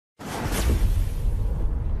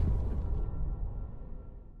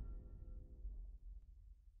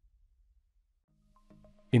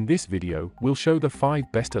In this video, we'll show the 5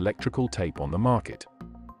 best electrical tape on the market.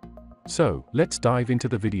 So, let's dive into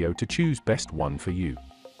the video to choose best one for you.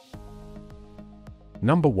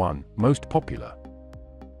 Number 1, most popular.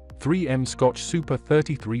 3M Scotch Super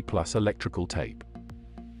 33 Plus Electrical Tape.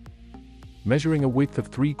 Measuring a width of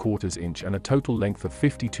 3/4 inch and a total length of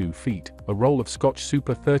 52 feet, a roll of Scotch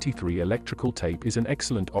Super 33 electrical tape is an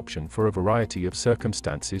excellent option for a variety of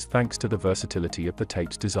circumstances thanks to the versatility of the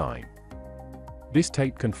tape's design. This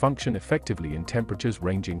tape can function effectively in temperatures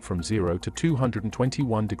ranging from 0 to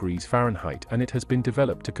 221 degrees Fahrenheit, and it has been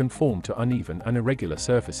developed to conform to uneven and irregular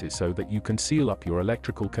surfaces so that you can seal up your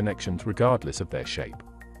electrical connections regardless of their shape.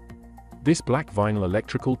 This black vinyl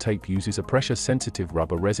electrical tape uses a pressure-sensitive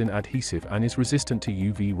rubber resin adhesive and is resistant to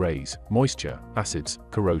UV rays, moisture, acids,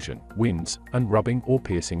 corrosion, winds, and rubbing or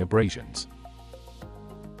piercing abrasions.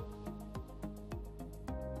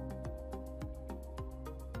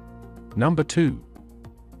 Number 2.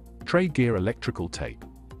 TradeGear Electrical Tape.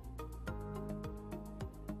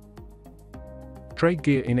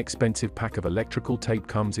 TradeGear inexpensive pack of electrical tape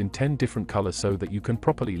comes in 10 different colors so that you can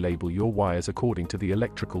properly label your wires according to the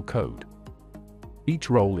electrical code. Each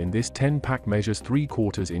roll in this 10-pack measures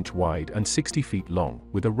 3/4 inch wide and 60 feet long,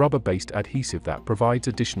 with a rubber-based adhesive that provides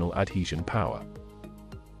additional adhesion power.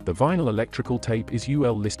 The vinyl electrical tape is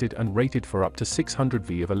UL listed and rated for up to 600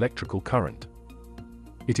 V of electrical current.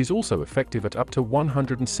 It is also effective at up to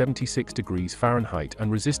 176 degrees Fahrenheit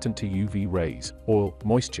and resistant to UV rays, oil,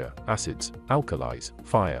 moisture, acids, alkalis,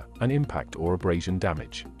 fire, and impact or abrasion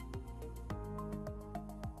damage.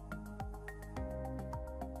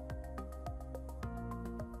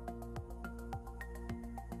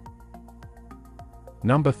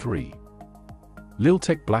 Number 3.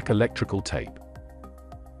 LYLTECH Black Electrical Tape.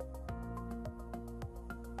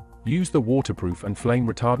 Use the waterproof and flame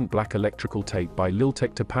retardant black electrical tape by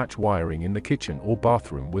LYLTECH to patch wiring in the kitchen or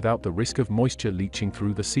bathroom without the risk of moisture leaching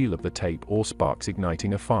through the seal of the tape or sparks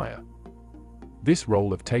igniting a fire. This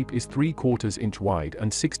roll of tape is 3/4 inch wide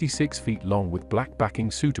and 66 feet long with black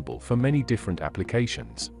backing suitable for many different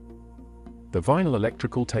applications. The vinyl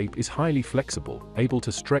electrical tape is highly flexible, able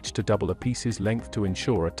to stretch to double a piece's length to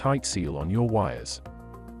ensure a tight seal on your wires.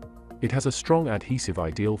 It has a strong adhesive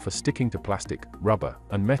ideal for sticking to plastic, rubber,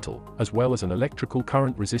 and metal, as well as an electrical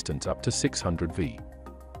current resistance up to 600 V.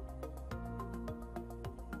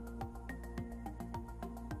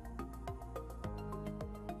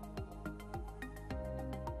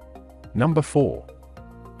 Number 4.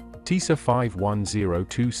 Tesa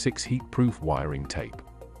 51026 Heat-Proof Wiring Tape.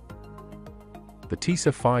 The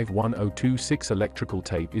Tesa 51026 electrical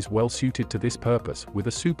tape is well suited to this purpose, with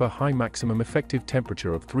a super high maximum effective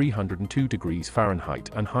temperature of 302 degrees Fahrenheit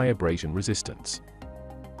and high abrasion resistance.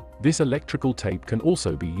 This electrical tape can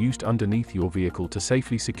also be used underneath your vehicle to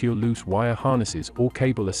safely secure loose wire harnesses or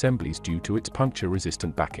cable assemblies due to its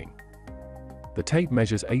puncture-resistant backing. The tape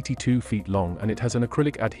measures 82 feet long and it has an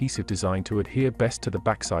acrylic adhesive designed to adhere best to the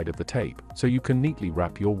backside of the tape, so you can neatly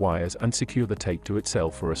wrap your wires and secure the tape to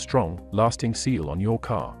itself for a strong, lasting seal on your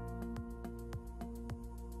car.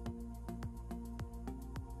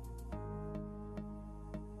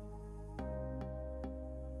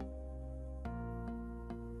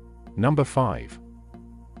 Number 5.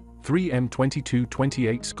 3M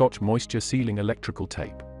 2228 Scotch Moisture Sealing Electrical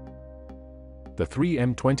Tape. The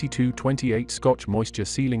 3M 2228 Scotch Moisture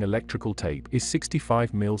Sealing Electrical Tape is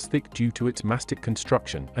 65 mils thick due to its mastic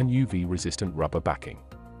construction and UV-resistant rubber backing.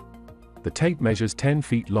 The tape measures 10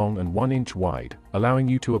 feet long and 1 inch wide, allowing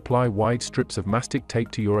you to apply wide strips of mastic tape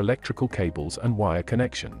to your electrical cables and wire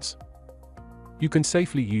connections. You can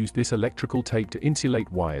safely use this electrical tape to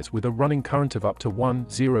insulate wires with a running current of up to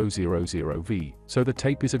 1000 V, so the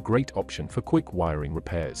tape is a great option for quick wiring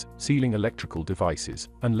repairs, sealing electrical devices,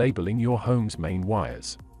 and labeling your home's main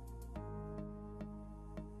wires.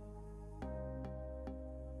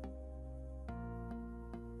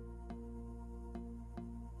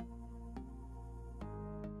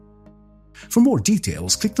 For more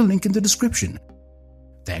details, click the link in the description.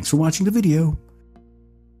 Thanks for watching the video.